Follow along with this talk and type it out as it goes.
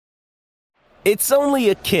It's only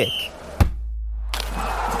a kick,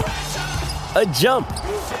 a jump,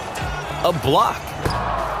 a block.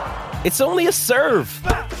 It's only a serve.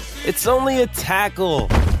 It's only a tackle,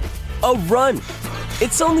 a run.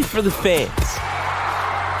 It's only for the fans.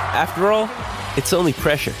 After all, it's only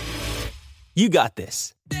pressure. You got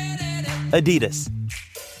this. Adidas.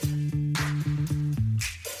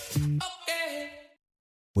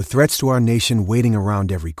 With threats to our nation waiting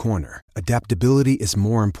around every corner, adaptability is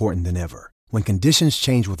more important than ever. When conditions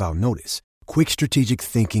change without notice, quick strategic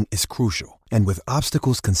thinking is crucial. And with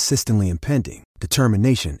obstacles consistently impending,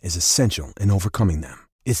 determination is essential in overcoming them.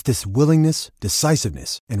 It's this willingness,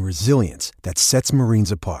 decisiveness, and resilience that sets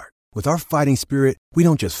Marines apart. With our fighting spirit, we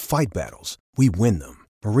don't just fight battles, we win them.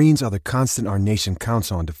 Marines are the constant our nation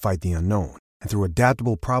counts on to fight the unknown. And through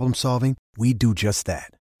adaptable problem solving, we do just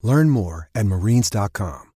that. Learn more at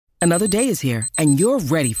marines.com. Another day is here, and you're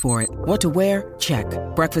ready for it. What to wear? Check.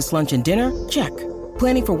 Breakfast, lunch, and dinner? Check.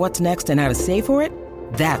 Planning for what's next and how to save for it?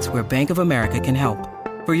 That's where Bank of America can help.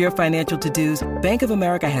 For your financial to-dos, Bank of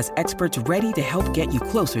America has experts ready to help get you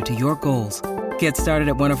closer to your goals. Get started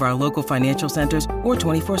at one of our local financial centers or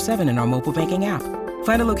 24/7 in our mobile banking app.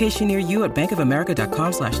 Find a location near you at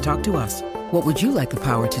bankofamerica.com/talktous. What would you like the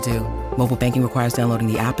power to do? Mobile banking requires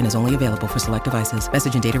downloading the app and is only available for select devices.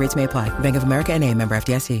 Message and data rates may apply. Bank of America N.A., member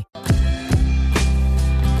FDIC.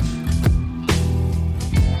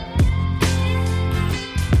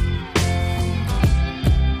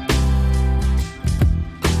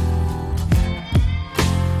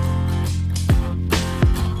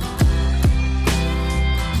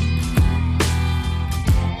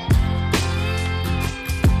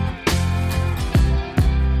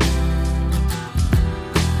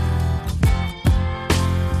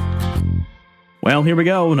 Well, here we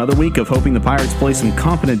go. Another week of hoping the Pirates play some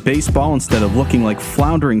competent baseball instead of looking like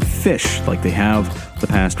floundering fish like they have the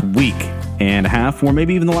past week and a half, or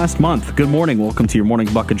maybe even the last month. Good morning. Welcome to your Morning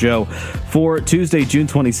Buc of Joe for Tuesday, June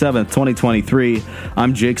 27th, 2023.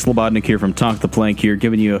 I'm Jake Slobodnik here from Talk the Plank here,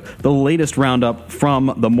 giving you the latest roundup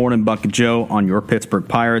from the Mornin Buc of Joe on your Pittsburgh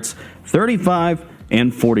Pirates,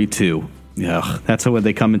 35-42. Ugh, that's what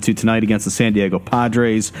they come into tonight against the San Diego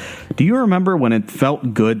Padres. Do you remember when it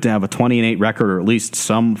felt good to have a 20-8 record, or at least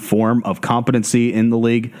some form of competency in the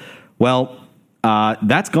league? Well,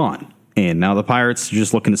 that's gone. And now the Pirates are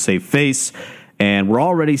just looking to save face. And we're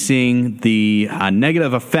already seeing the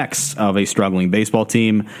negative effects of a struggling baseball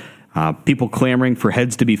team. People clamoring for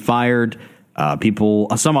heads to be fired.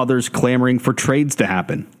 Some others clamoring for trades to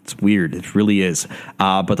happen. It's weird. It really is.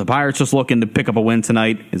 But the Pirates just looking to pick up a win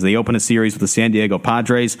tonight as they open a series with the San Diego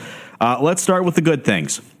Padres. Let's start with the good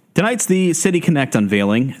things. Tonight's the City Connect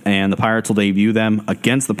unveiling, and the Pirates will debut them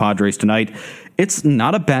against the Padres tonight. It's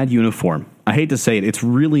not a bad uniform. I hate to say it. It's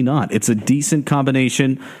really not. It's a decent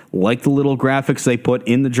combination, like the little graphics they put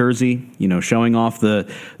in the jersey, showing off the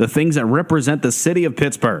things that represent the city of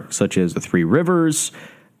Pittsburgh, such as the Three Rivers,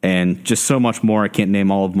 and just so much more. I can't name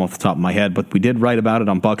all of them off the top of my head, but we did write about it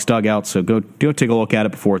on Buck's Dugout, so go take a look at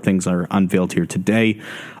it before things are unveiled here today.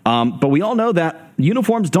 But we all know that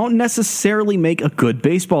uniforms don't necessarily make a good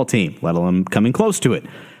baseball team, let alone coming close to it.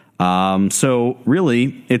 So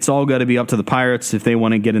really, it's all got to be up to the Pirates if they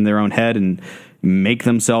want to get in their own head and make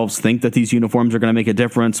themselves think that these uniforms are going to make a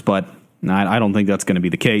difference, but I don't think that's going to be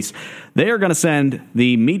the case. They are going to send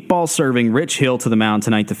the meatball-serving Rich Hill to the mound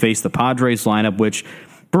tonight to face the Padres lineup, which,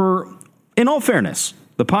 in all fairness,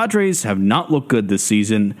 the Padres have not looked good this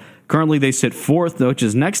season. Currently, they sit fourth, which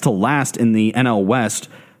is next to last in the NL West.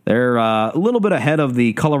 They're a little bit ahead of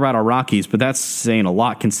the Colorado Rockies, but that's saying a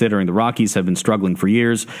lot considering the Rockies have been struggling for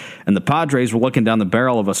years, and the Padres were looking down the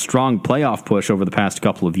barrel of a strong playoff push over the past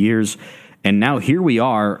couple of years. And now here we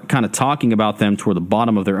are kind of talking about them toward the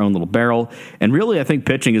bottom of their own little barrel. And really, I think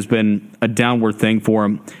pitching has been a downward thing for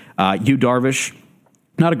them. Yu Darvish,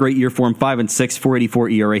 not a great year for him, 5-6,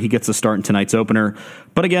 4.84 ERA. He gets a start in tonight's opener.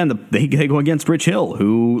 But again, they go against Rich Hill,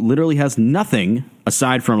 who literally has nothing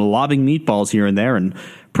aside from lobbing meatballs here and there and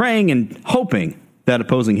praying and hoping that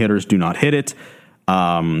opposing hitters do not hit it.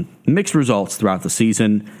 Mixed results throughout the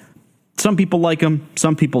season. Some people like him,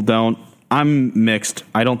 some people don't. I'm mixed.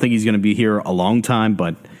 I don't think he's going to be here a long time,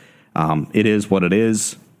 but it is what it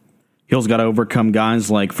is. Hill's got to overcome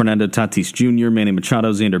guys like Fernando Tatis Jr., Manny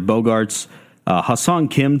Machado, Xander Bogaerts, Hassan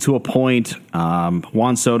Kim to a point,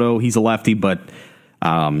 Juan Soto. He's a lefty, but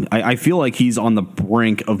I feel like he's on the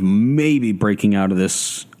brink of maybe breaking out of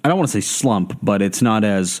this. I don't want to say slump, but it's not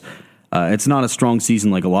as strong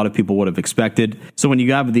season like a lot of people would have expected. So when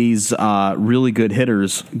you have these really good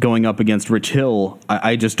hitters going up against Rich Hill,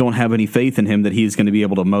 I just don't have any faith in him that he's going to be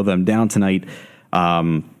able to mow them down tonight.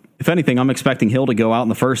 If anything, I'm expecting Hill to go out in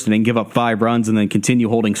the first inning, give up 5 runs, and then continue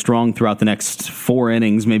holding strong throughout the next 4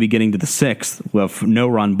 innings, maybe getting to the 6th with no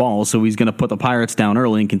run balls. So he's going to put the Pirates down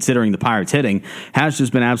early, and considering the Pirates hitting has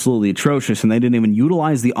just been absolutely atrocious, and they didn't even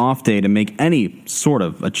utilize the off day to make any sort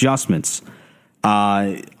of adjustments.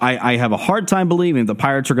 I have a hard time believing the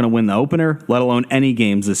Pirates are going to win the opener, let alone any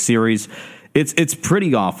games this series. It's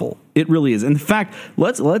pretty awful. It really is. In fact,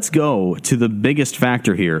 let's go to the biggest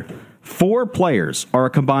factor here. 4 players are a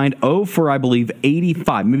combined 0 for, I believe,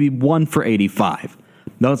 85, maybe 1 for 85.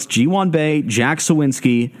 That's G1 Bay, Jack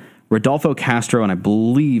Sawinski, Rodolfo Castro, and I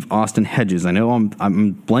believe Austin Hedges. I know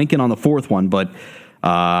I'm blanking on the 4th one, but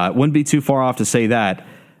wouldn't be too far off to say that.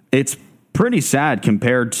 It's pretty sad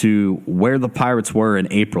compared to where the Pirates were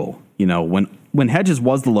in April. You know, when Hedges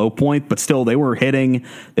was the low point, but still they were hitting,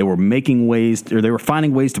 they were making ways, or they were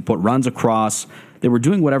finding ways to put runs across. They were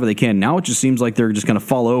doing whatever they can. Now it just seems like they're just going to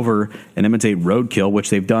fall over and imitate roadkill,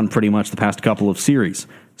 which they've done pretty much the past couple of series,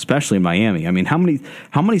 especially in Miami. I mean, how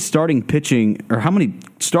many starting pitching or how many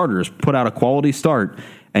starters put out a quality start,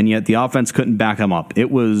 and yet the offense couldn't back them up?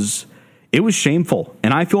 It was shameful,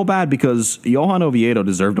 and I feel bad because Johan Oviedo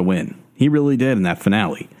deserved a win. He really did in that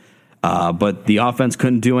finale, but the offense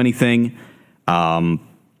couldn't do anything.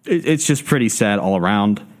 It's just pretty sad all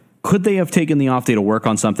around. Could they have taken the off day to work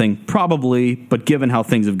on something? Probably, but given how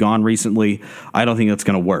things have gone recently, I don't think that's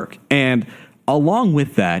going to work. And along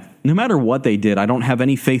with that, no matter what they did, I don't have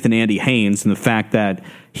any faith in Andy Haynes and the fact that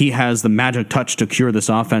he has the magic touch to cure this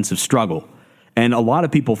offensive struggle. And a lot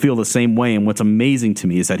of people feel the same way, and what's amazing to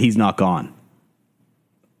me is that he's not gone.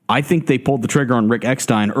 I think they pulled the trigger on Rick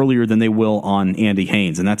Eckstein earlier than they will on Andy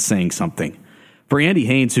Haynes, and that's saying something. For Andy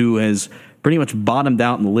Haynes, who has pretty much bottomed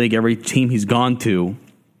out in the league every team he's gone to,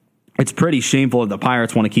 it's pretty shameful that the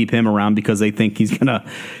Pirates want to keep him around because they think he's gonna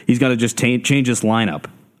just change his lineup.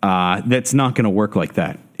 That's not going to work like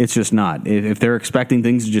that. It's just not. If they're expecting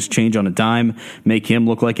things to just change on a dime, make him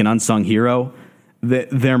look like an unsung hero,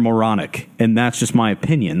 they're moronic, and that's just my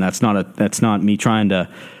opinion. That's not me trying to,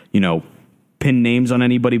 pin names on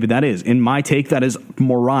anybody, but that is, in my take, that is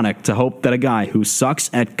moronic to hope that a guy who sucks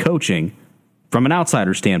at coaching, from an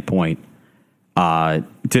outsider standpoint,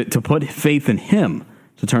 to put faith in him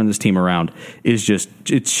to turn this team around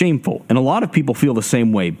it's shameful. And a lot of people feel the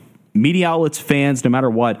same way. Media outlets, fans, no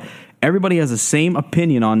matter what, everybody has the same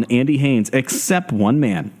opinion on Andy Haynes except one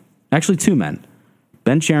man. Actually, 2 men.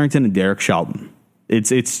 Ben Cherington and Derek Shelton.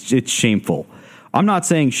 It's shameful. I'm not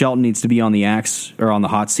saying Shelton needs to be on the axe or on the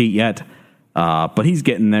hot seat yet, but he's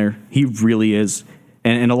getting there. He really is.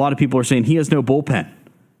 And a lot of people are saying he has no bullpen.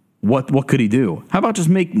 What could he do? How about just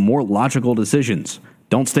make more logical decisions?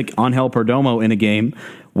 Don't stick Angel Perdomo in a game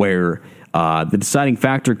where the deciding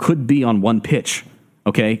factor could be on one pitch,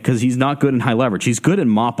 okay? Because he's not good in high leverage. He's good in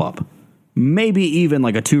mop-up. Maybe even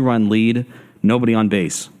like a 2-run lead, nobody on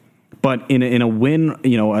base. But in a win,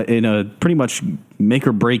 in a pretty much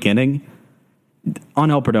make-or-break inning,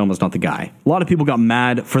 Angel Perdomo's not the guy. A lot of people got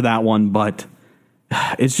mad for that one, but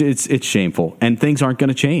it's shameful. And things aren't going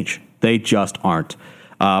to change. They just aren't.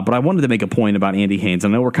 But I wanted to make a point about Andy Haynes. I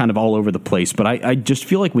know we're kind of all over the place, but I just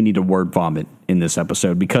feel like we need to word vomit in this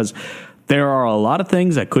episode because there are a lot of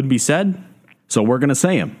things that could be said, so we're going to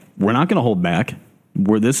say them. We're not going to hold back.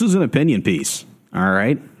 This is an opinion piece, all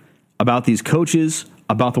right, about these coaches,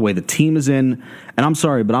 about the way the team is in. And I'm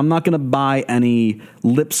sorry, but I'm not going to buy any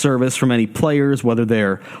lip service from any players, whether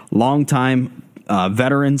they're longtime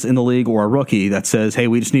veterans in the league or a rookie that says, hey,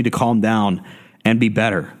 we just need to calm down and be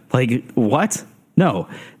better. Like, what? No,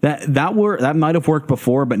 that might have worked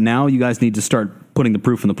before, but now you guys need to start putting the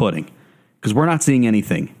proof in the pudding because we're not seeing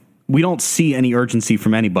anything. We don't see any urgency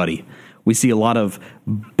from anybody. We see a lot of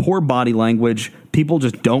poor body language. People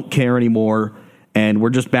just don't care anymore, and we're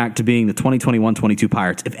just back to being the 2021-22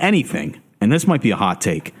 Pirates. If anything, and this might be a hot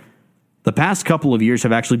take, the past couple of years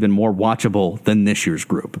have actually been more watchable than this year's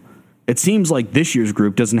group. It seems like this year's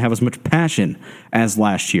group doesn't have as much passion as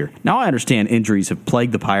last year. Now, I understand injuries have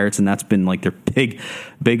plagued the Pirates, and that's been like their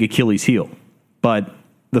big Achilles heel. But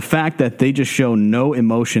the fact that they just show no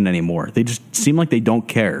emotion anymore, they just seem like they don't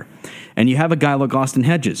care. And you have a guy like Austin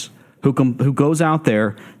Hedges who goes out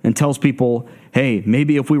there and tells people, hey,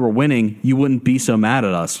 maybe if we were winning, you wouldn't be so mad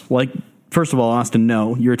at us. Like, first of all, Austin,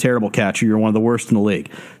 no, you're a terrible catcher. You're one of the worst in the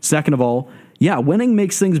league. Second of all, yeah, winning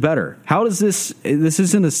makes things better. How does this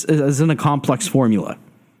isn't a complex formula,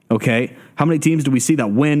 okay? How many teams do we see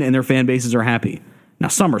that win and their fan bases are happy? Now,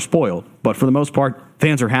 some are spoiled, but for the most part,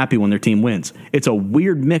 fans are happy when their team wins. It's a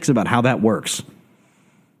weird mix about how that works.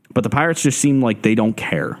 But the Pirates just seem like they don't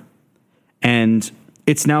care. And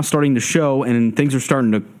it's now starting to show, and things are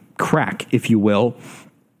starting to crack, if you will.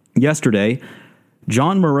 Yesterday,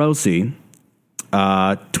 John Morosi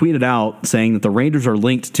tweeted out saying that the Rangers are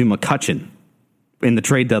linked to McCutchen in the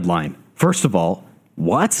trade deadline. First of all,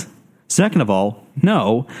 what? Second of all,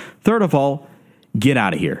 no. Third of all, get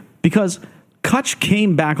out of here. Because Kutch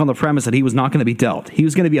came back on the premise that he was not going to be dealt. He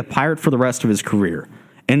was going to be a Pirate for the rest of his career.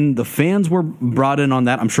 And the fans were brought in on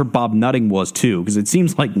that. I'm sure Bob Nutting was too, because it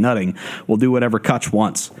seems like Nutting will do whatever Kutch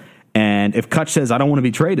wants. And if Kutch says, I don't want to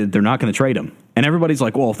be traded, they're not going to trade him. And everybody's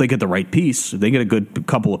like, well, if they get the right piece, if they get a good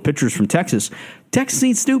couple of pitchers from Texas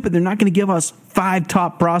ain't stupid. They're not going to give us 5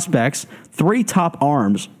 top prospects, 3 top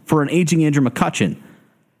arms for an aging Andrew McCutchen.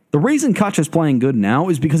 The reason Kutch is playing good now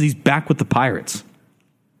is because he's back with the Pirates.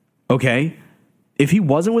 Okay? If he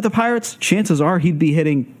wasn't with the Pirates, chances are he'd be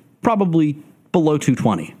hitting probably below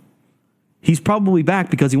 220. He's probably back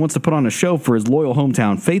because he wants to put on a show for his loyal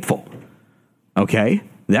hometown faithful. Okay?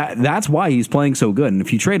 That's why he's playing so good. And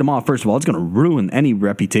if you trade him off, first of all, it's going to ruin any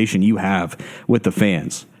reputation you have with the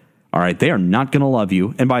fans. All right? They are not going to love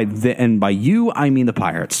you. And by you, I mean the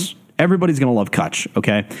Pirates. Everybody's going to love Kutch,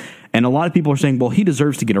 okay? And a lot of people are saying, well, he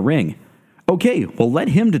deserves to get a ring. Okay, well, let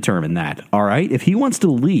him determine that, all right? If he wants to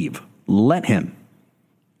leave, let him.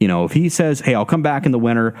 You know, if he says, hey, I'll come back in the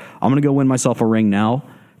winter, I'm going to go win myself a ring now,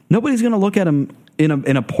 nobody's going to look at him in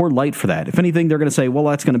a poor light for that. If anything, they're going to say, well,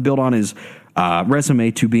 that's going to build on his resume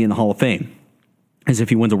to be in the Hall of Fame, as if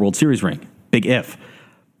he wins a World Series ring. Big if.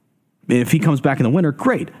 If he comes back in the winter,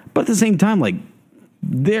 great. But at the same time, like,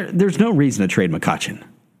 there's no reason to trade McCutchen.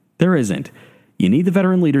 There isn't. You need the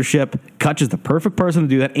veteran leadership. Kutch is the perfect person to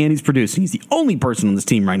do that, and he's producing. He's the only person on this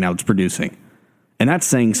team right now that's producing. And that's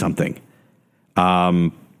saying something.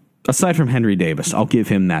 Aside from Henry Davis, I'll give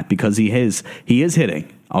him that because he is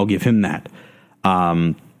hitting. I'll give him that.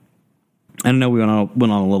 I don't know, we went on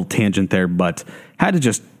a little tangent there, but had to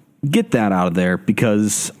just get that out of there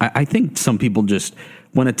because I think some people just,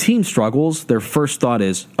 when a team struggles, their first thought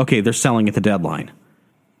is, okay, they're selling at the deadline.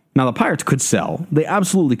 Now, the Pirates could sell. They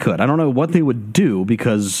absolutely could. I don't know what they would do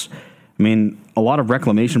because, I mean, a lot of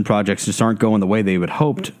reclamation projects just aren't going the way they would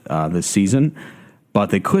hoped this season. But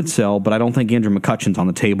they could sell, but I don't think Andrew McCutchen's on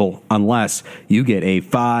the table unless you get a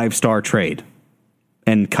 5-star trade.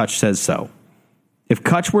 And Kutch says so. If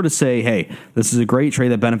Kutch were to say, hey, this is a great trade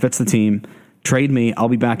that benefits the team, trade me, I'll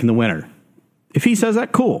be back in the winter. If he says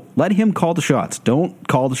that, cool. Let him call the shots. Don't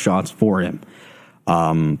call the shots for him.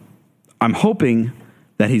 I'm hoping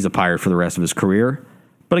that he's a Pirate for the rest of his career.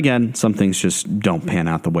 But again, some things just don't pan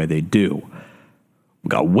out the way they do. We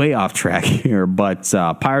got way off track here, but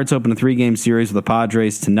Pirates open a 3-game series with the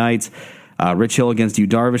Padres tonight. Rich Hill against Yu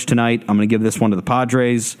Darvish tonight. I'm going to give this one to the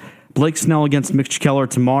Padres. Blake Snell against Mitch Keller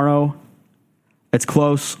tomorrow. It's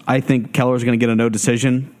close. I think Keller's going to get a no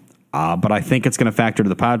decision, but I think it's going to factor to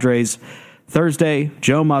the Padres. Thursday,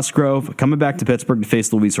 Joe Musgrove coming back to Pittsburgh to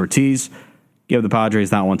face Luis Ortiz. Give the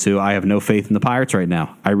Padres that one too. I have no faith in the Pirates right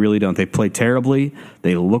now. I really don't. They play terribly.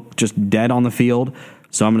 They look just dead on the field.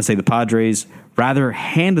 So I'm going to say the Padres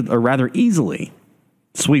rather easily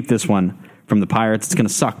sweep this one from the Pirates. It's going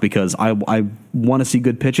to suck because I want to see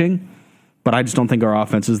good pitching, but I just don't think our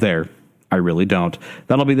offense is there. I really don't.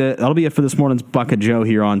 That'll be it for this morning's Buck of Joe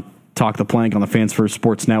here on Talk the Plank on the Fans First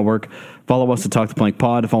Sports Network. Follow us at Talk the Plank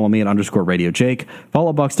Pod. Follow me at _Radio Jake.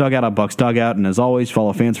 Follow Bucks Dugout at Bucks Dugout. And as always,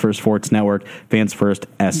 follow Fans First Sports Network, Fans First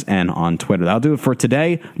SN on Twitter. That'll do it for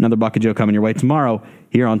today. Another Buck of Joe coming your way tomorrow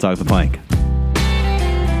here on Talk the Plank.